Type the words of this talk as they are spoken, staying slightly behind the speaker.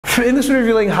In this video,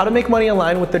 revealing how to make money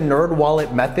online with the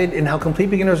Nerdwallet method and how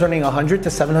complete beginners are earning $100 to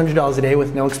 $700 a day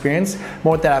with no experience.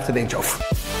 More with that after the intro.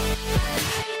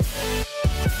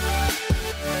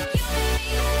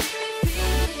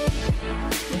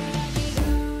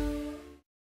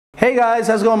 Hey guys,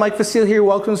 how's it going? Mike Facile here.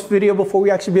 Welcome to this video. Before we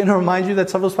actually begin, to remind you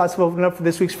that several spots have opened up for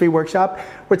this week's free workshop,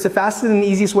 where it's the fastest and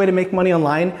easiest way to make money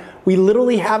online. We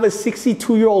literally have a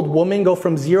 62-year-old woman go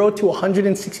from 0 to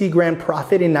 160 grand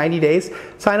profit in 90 days.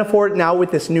 Sign up for it now with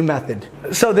this new method.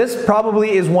 So this probably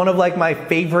is one of my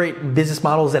favorite business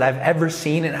models that I've ever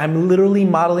seen, and I'm literally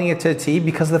modeling it to a T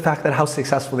because of the fact that how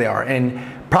successful they are. And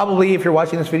probably if you're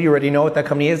watching this video, you already know what that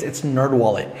company is. It's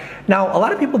Nerdwallet. Now, a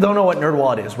lot of people don't know what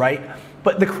Nerdwallet is, right?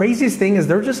 But the craziest thing is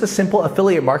they're just a simple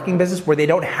affiliate marketing business where they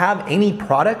don't have any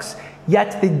products,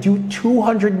 yet they do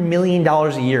 $200 million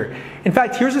a year. In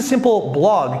fact, here's a simple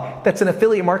blog that's an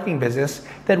affiliate marketing business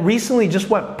that recently just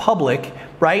went public,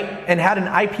 right? And had an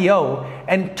IPO,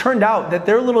 and turned out that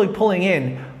they're literally pulling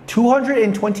in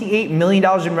 $228 million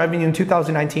in revenue in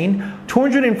 2019,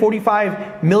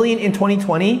 $245 million in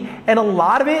 2020, and a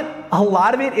lot of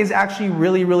it is actually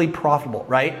really profitable,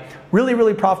 right?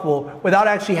 Really profitable without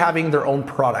actually having their own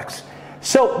products.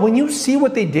 So when you see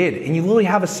what they did and you literally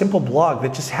have a simple blog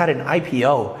that just had an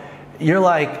IPO, you're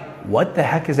like, what the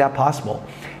heck is that possible?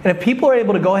 And if people are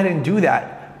able to go ahead and do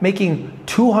that, making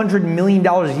 $200 million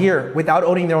a year without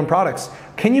owning their own products,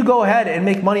 can you go ahead and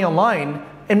make money online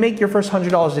and make your first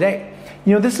 $100 a day?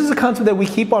 You know, this is a concept that we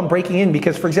keep on breaking in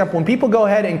because, for example, when people go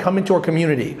ahead and come into our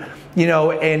community, they're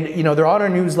on our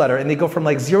newsletter and they go from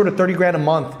 0 to 30 grand a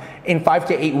month in 5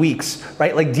 to 8 weeks,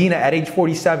 right? Like Dina at age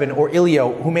 47, or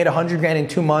Ilio, who made 100 grand in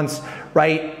 2 months,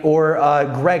 right? Or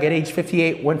Greg at age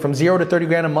 58 went from 0 to 30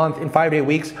 grand a month in 5 to 8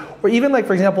 weeks. Or even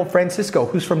for example, Francisco,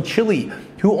 who's from Chile,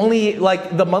 who only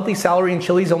the monthly salary in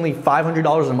Chile is only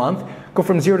 $500 a month, go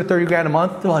from 0 to 30 grand a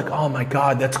month. They're like, oh my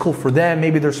God, that's cool for them.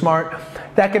 Maybe they're smart.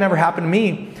 That can never happen to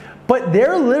me. But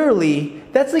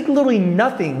that's literally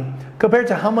nothing compared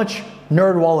to how much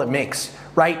Nerdwallet makes,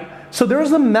 right? So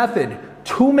there's a method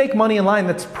to make money online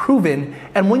that's proven,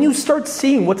 and when you start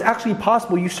seeing what's actually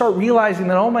possible, you start realizing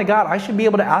that, oh my God, I should be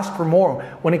able to ask for more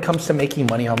when it comes to making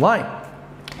money online.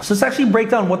 So let's actually break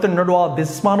down what the Nerdwallet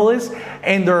business model is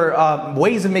and their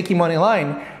ways of making money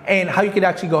online and how you could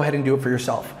actually go ahead and do it for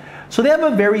yourself. So they have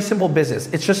a very simple business.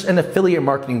 It's just an affiliate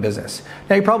marketing business.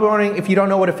 Now you're probably wondering, if you don't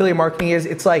know what affiliate marketing is,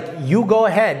 it's like you go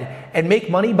ahead and make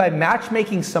money by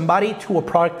matchmaking somebody to a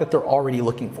product that they're already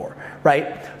looking for,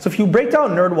 right? So if you break down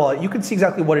Nerdwallet, you can see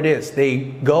exactly what it is. They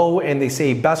go and they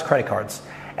say best credit cards.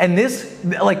 And this,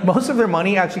 most of their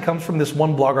money actually comes from this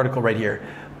one blog article right here.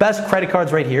 Best credit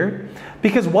cards right here.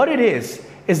 Because what it is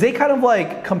they kind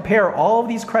of compare all of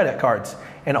these credit cards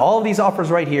and all of these offers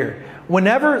right here.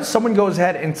 Whenever someone goes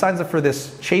ahead and signs up for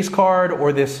this Chase card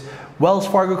or this Wells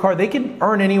Fargo card, they can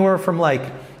earn anywhere from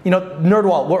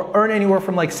Nerdwallet will earn anywhere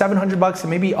from $700 and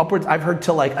maybe upwards, I've heard,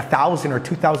 to $1,000 or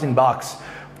 $2,000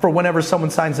 for whenever someone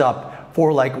signs up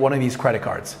for one of these credit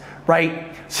cards,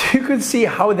 right? So you can see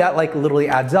how that literally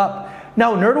adds up.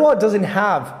 Now, Nerdwallet doesn't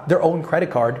have their own credit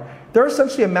card. They're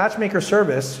essentially a matchmaker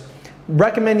service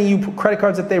recommending you credit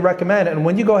cards that they recommend. And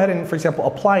when you go ahead and, for example,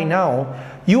 apply now,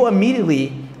 you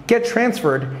immediately get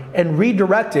transferred and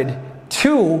redirected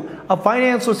to a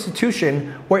financial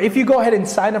institution where if you go ahead and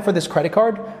sign up for this credit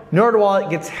card, Nerdwallet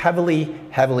gets heavily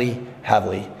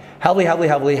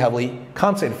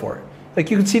compensated for it.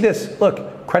 You can see this,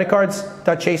 look,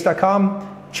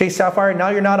 creditcards.chase.com, Chase Sapphire. Now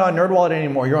you're not on Nerdwallet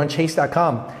anymore, you're on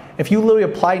chase.com. If you literally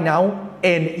apply now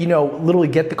and literally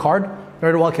get the card,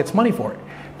 Nerdwallet gets money for it.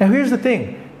 Now here's the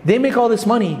thing, they make all this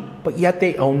money, but yet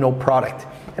they own no product.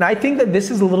 And I think that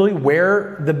this is literally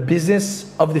where the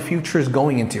business of the future is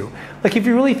going into. If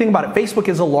you really think about it, Facebook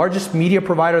is the largest media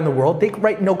provider in the world. They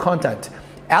write no content.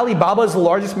 Alibaba is the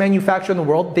largest manufacturer in the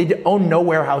world. They own no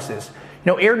warehouses.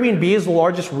 Airbnb is the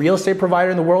largest real estate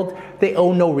provider in the world. They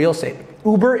own no real estate.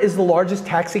 Uber is the largest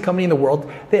taxi company in the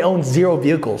world. They own 0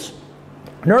 vehicles.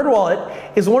 Nerdwallet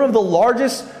is one of the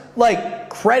largest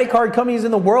credit card companies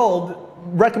in the world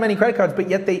recommending credit cards, but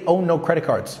yet they own no credit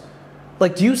cards.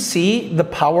 Do you see the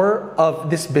power of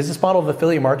this business model of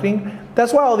affiliate marketing?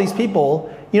 That's why all these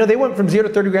people, they went from 0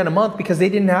 to 30 grand a month because they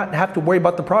didn't have to worry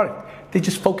about the product. They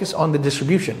just focus on the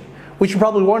distribution. Which you're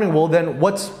probably wondering, well, then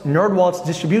what's Nerdwallet's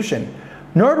distribution?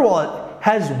 Nerdwallet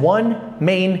has one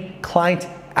main client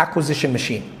acquisition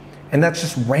machine, and that's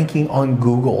just ranking on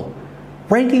Google.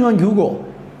 Ranking on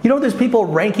Google. There's people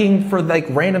ranking for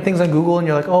random things on Google, and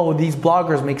you're like, oh, these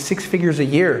bloggers make 6 figures a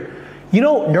year.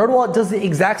 Nerdwallet does the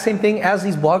exact same thing as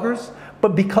these bloggers,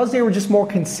 but because they were just more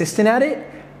consistent at it,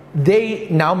 they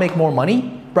now make more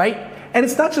money, right? And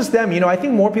it's not just them, I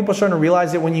think more people are starting to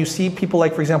realize that when you see people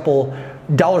like, for example,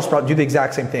 Dollar Sprout do the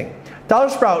exact same thing. Dollar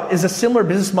Sprout is a similar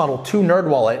business model to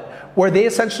Nerdwallet, where they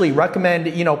essentially recommend,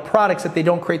 products that they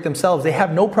don't create themselves. They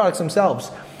have no products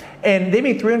themselves. And they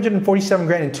made 347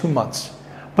 grand in 2 months.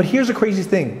 But here's the crazy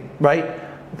thing, right?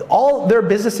 All their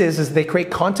business is they create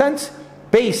content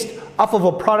based off of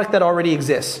a product that already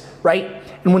exists, right?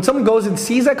 And when someone goes and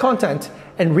sees that content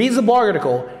and reads the blog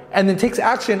article and then takes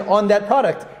action on that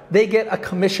product, they get a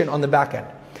commission on the back end.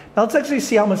 Now let's actually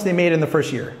see how much they made in the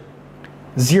first year.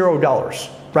 $0,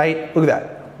 right? Look at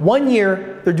that. 1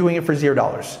 year, they're doing it for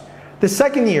 $0. The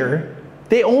second year,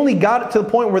 they only got it to the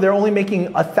point where they're only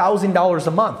making $1,000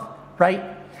 a month, right?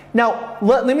 Now,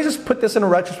 let me just put this in a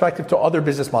retrospective to other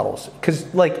business models, because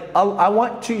I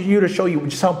want you to show you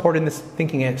just how important this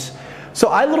thinking is. So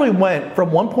I literally went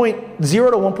from 1.0 to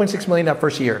 1.6 million that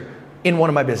first year in one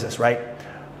of my business, right?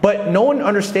 But no one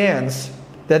understands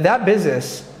that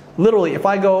business, literally, if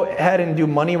I go ahead and do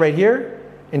money right here,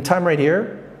 and time right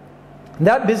here,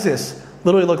 that business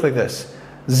literally looked like this.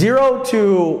 0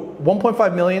 to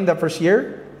 1.5 million that first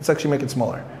year. Let's actually make it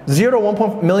smaller. 0 to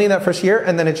 1 million that first year,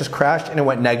 and then it just crashed and it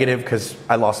went negative because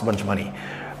I lost a bunch of money.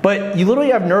 But you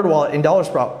literally have Nerdwallet and Dollar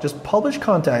Sprout just publish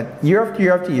content year after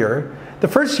year after year. The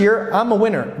first year, I'm a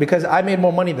winner because I made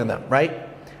more money than them, right?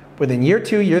 Within year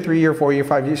 2, year 3, year 4, year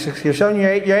 5, year 6, year 7,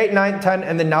 year 8, year 8, 9, 10,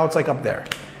 and then now it's like up there.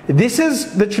 This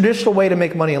is the traditional way to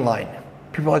make money online.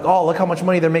 People are like, oh, look how much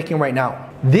money they're making right now.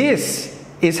 This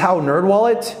is how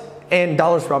Nerdwallet and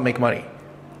Dollar Sprout make money.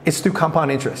 It's through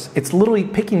compound interest. It's literally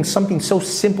picking something so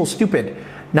simple, stupid,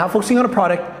 not focusing on a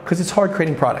product because it's hard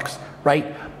creating products,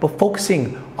 right? But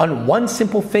focusing on one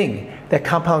simple thing that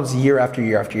compounds year after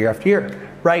year after year after year,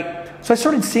 right? So I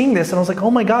started seeing this and I was like,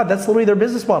 oh my God, that's literally their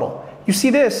business model. You see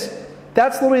this?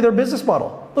 That's literally their business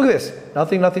model. Look at this.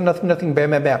 Nothing, nothing, nothing, nothing,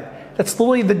 bam, bam, bam. That's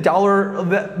literally the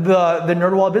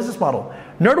Nerdwallet business model.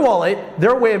 Nerdwallet,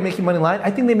 their way of making money online, I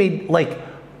think they made like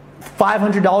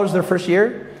 $500 their first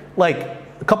year, like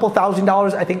a couple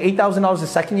 $1,000s, I think $8,000 the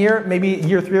second year, maybe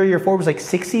year 3 or year 4 was like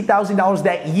 $60,000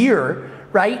 that year,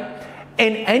 right?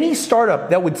 And any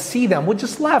startup that would see them would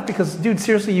just laugh because, dude,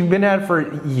 seriously, you've been at it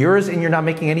for years and you're not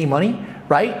making any money,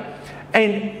 right?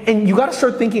 And you got to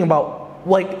start thinking about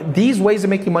like these ways of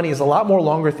making money is a lot more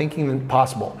longer thinking than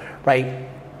possible, right?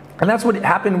 And that's what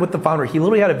happened with the founder. He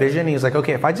literally had a vision. He was like,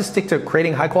 okay, if I just stick to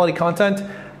creating high quality content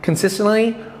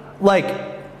consistently,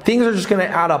 like things are just going to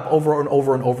add up over and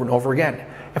over and over and over again.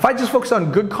 If I just focus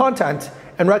on good content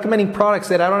and recommending products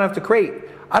that I don't have to create,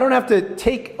 I don't have to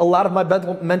take a lot of my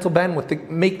mental bandwidth to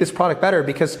make this product better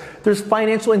because there's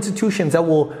financial institutions that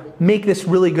will make this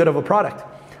really good of a product.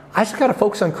 I just got to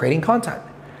focus on creating content.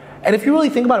 And if you really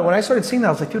think about it, when I started seeing that,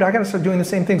 I was like, dude, I got to start doing the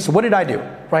same thing. So what did I do,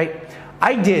 right?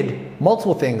 I did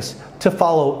multiple things to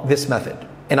follow this method.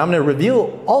 And I'm going to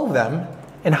reveal all of them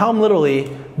and how I'm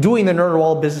literally doing the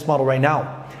Nerdwallet business model right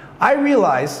now. I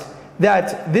realized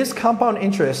that this compound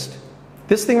interest,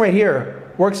 this thing right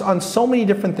here, works on so many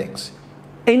different things.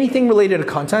 Anything related to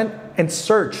content and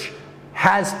search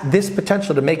has this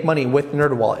potential to make money with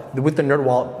Nerdwallet, with the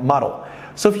Nerdwallet model.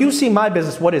 So if you see my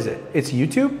business, what is it? It's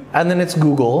YouTube, and then it's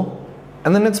Google,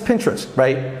 and then it's Pinterest,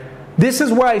 right? This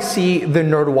is where I see the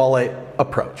Nerdwallet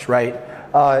approach, right?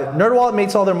 Nerdwallet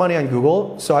makes all their money on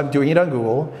Google, so I'm doing it on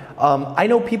Google. I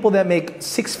know people that make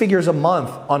 6 figures a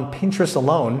month on Pinterest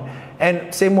alone,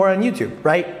 and same more on YouTube,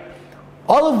 right?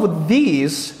 All of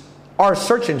these are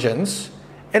search engines,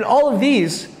 and all of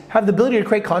these have the ability to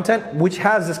create content which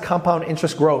has this compound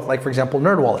interest growth, like for example,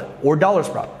 Nerdwallet or Dollar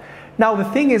Sprout. Now the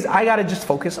thing is, I gotta just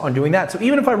focus on doing that. So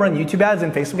even if I run YouTube ads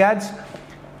and Facebook ads,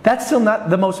 that's still not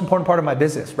the most important part of my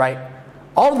business, right?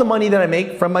 All of the money that I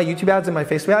make from my YouTube ads and my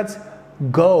Facebook ads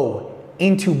go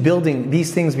into building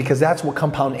these things because that's what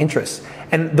compound interest.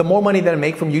 And the more money that I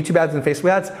make from YouTube ads and Facebook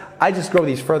ads, I just grow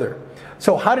these further.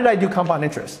 So how did I do compound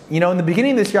interest? You know, in the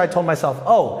beginning of this year, I told myself,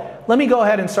 oh, let me go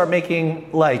ahead and start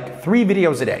making like 3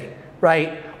 videos a day,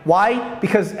 right? Why?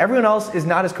 Because everyone else is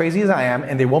not as crazy as I am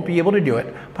and they won't be able to do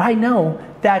it. But I know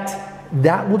that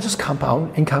that will just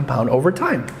compound and compound over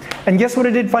time. And guess what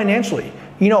it did financially?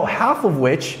 You know, half of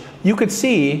which you could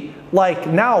see like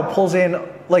now pulls in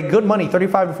like good money,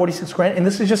 35 to 46 grand. And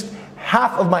this is just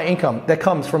half of my income that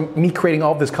comes from me creating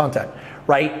all of this content,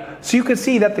 right? So you could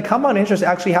see that the compound interest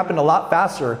actually happened a lot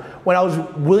faster when I was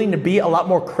willing to be a lot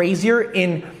more crazier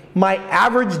in my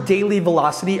average daily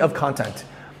velocity of content.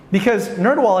 Because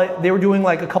Nerdwallet, they were doing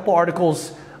like a couple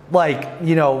articles like,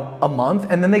 you know, a month,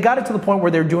 and then they got it to the point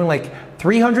where they're doing like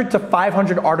 300 to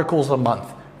 500 articles a month,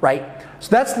 right? So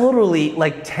that's literally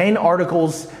like 10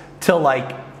 articles to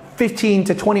like 15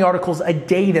 to 20 articles a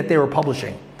day that they were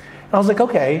publishing. And I was like,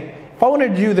 okay, if I wanted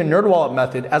to do the Nerdwallet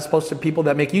method as opposed to people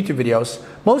that make YouTube videos,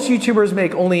 most YouTubers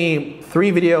make only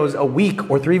 3 videos a week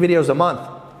or 3 videos a month.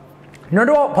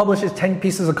 Nerdwallet publishes 10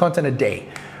 pieces of content a day,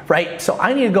 right? So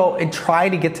I need to go and try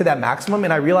to get to that maximum,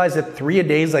 and I realize that 3 a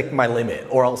day is like my limit,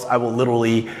 or else I will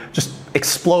literally just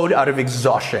explode out of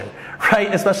exhaustion,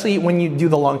 right? Especially when you do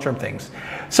the long-term things.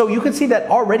 So you can see that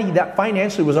already, that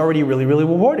financially was already really, really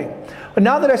rewarding. But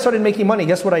now that I started making money,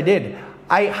 guess what I did?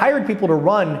 I hired people to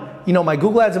run, my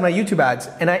Google ads and my YouTube ads,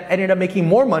 and I ended up making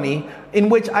more money, in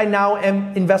which I now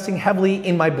am investing heavily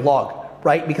in my blog,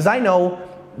 right? Because I know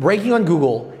ranking on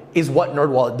Google is what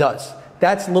Nerdwallet does.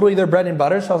 That's literally their bread and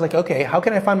butter. So I was like, okay, how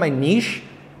can I find my niche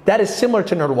that is similar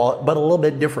to Nerdwallet, but a little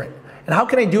bit different? And how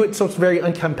can I do it so it's very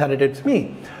uncompetitive to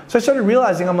me? So I started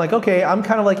realizing, I'm like, okay, I'm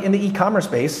kind of like in the e-commerce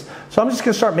space, so I'm just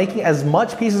gonna start making as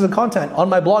much pieces of content on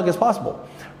my blog as possible,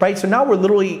 right? So now we're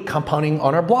literally compounding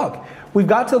on our blog. We've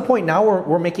got to the point now where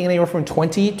we're making anywhere from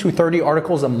 20 to 30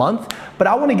 articles a month, but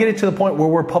I wanna get it to the point where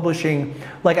we're publishing,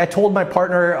 like I told my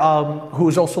partner,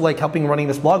 who's also like helping running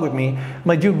this blog with me, I'm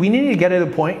like, dude, we need to get to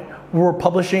the point where we're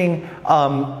publishing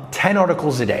 10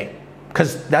 articles a day,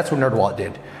 because that's what Nerdwallet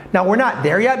did. Now we're not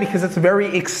there yet because it's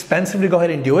very expensive to go ahead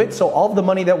and do it, so all of the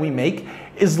money that we make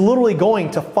is literally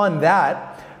going to fund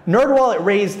that. Nerdwallet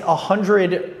raised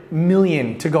 $100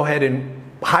 million to go ahead and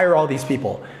hire all these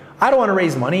people. I don't want to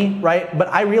raise money, right? But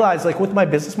I realized, like, with my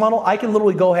business model, I can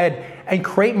literally go ahead and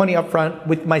create money up front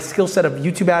with my skill set of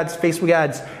YouTube ads, Facebook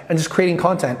ads, and just creating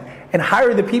content, and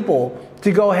hire the people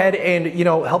to go ahead and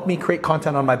help me create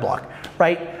content on my blog,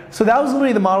 right? So that was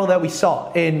literally the model that we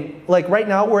saw. And like right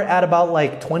now we're at about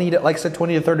like 20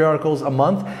 to 30 articles a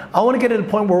month. I want to get to the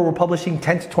point where we're publishing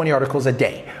 10 to 20 articles a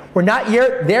day. We're not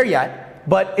there yet,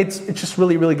 but it's just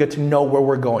really, really good to know where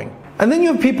we're going. And then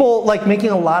you have people like making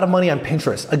a lot of money on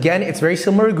Pinterest. Again, it's very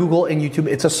similar to Google and YouTube.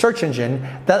 It's a search engine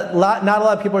that not a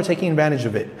lot of people are taking advantage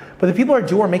of it. But the people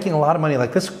are making a lot of money.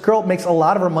 Like this girl makes a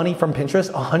lot of her money from Pinterest,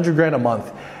 100 grand a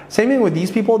month. Same thing with these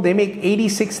people, they make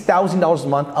 $86,000 a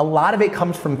month. A lot of it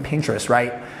comes from Pinterest,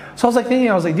 right? So I was like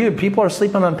thinking, dude, people are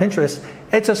sleeping on Pinterest.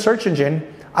 It's a search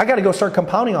engine. I gotta go start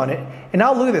compounding on it. And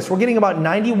now look at this, we're getting about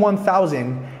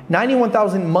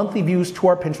 91,000 monthly views to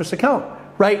our Pinterest account,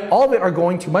 right? All of it are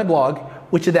going to my blog,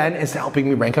 which then is helping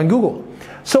me rank on Google.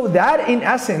 So that in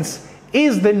essence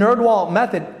is the Nerdwallet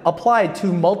method applied to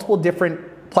multiple different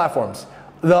platforms.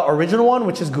 The original one,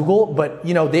 which is Google, but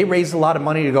they raised a lot of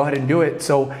money to go ahead and do it.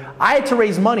 So I had to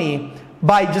raise money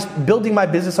by just building my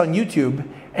business on YouTube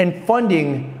and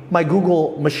funding my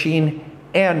Google machine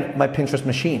and my Pinterest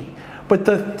machine. But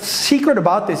the secret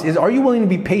about this is, are you willing to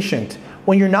be patient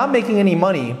when you're not making any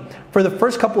money for the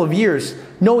first couple of years,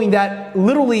 knowing that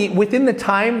literally within the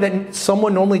time that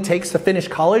someone normally takes to finish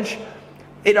college,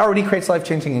 it already creates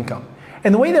life-changing income?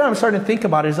 And the way that I'm starting to think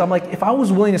about it is, I'm like, if I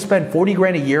was willing to spend 40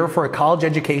 grand a year for a college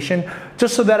education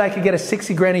just so that I could get a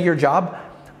 60 grand a year job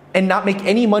and not make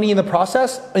any money in the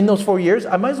process in those 4 years,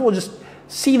 I might as well just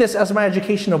see this as my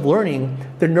education of learning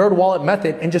the Nerdwallet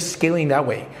method and just scaling that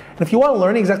way. And if you want to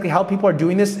learn exactly how people are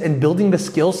doing this and building the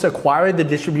skills to acquire the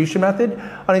distribution method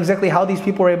on exactly how these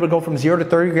people are able to go from 0 to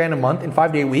 30 grand a month in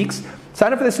 5-day weeks,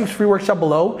 sign up for this week's free workshop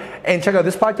below and check out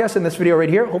this podcast and this video right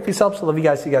here. Hope this helps. I love you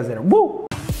guys. See you guys later. Woo!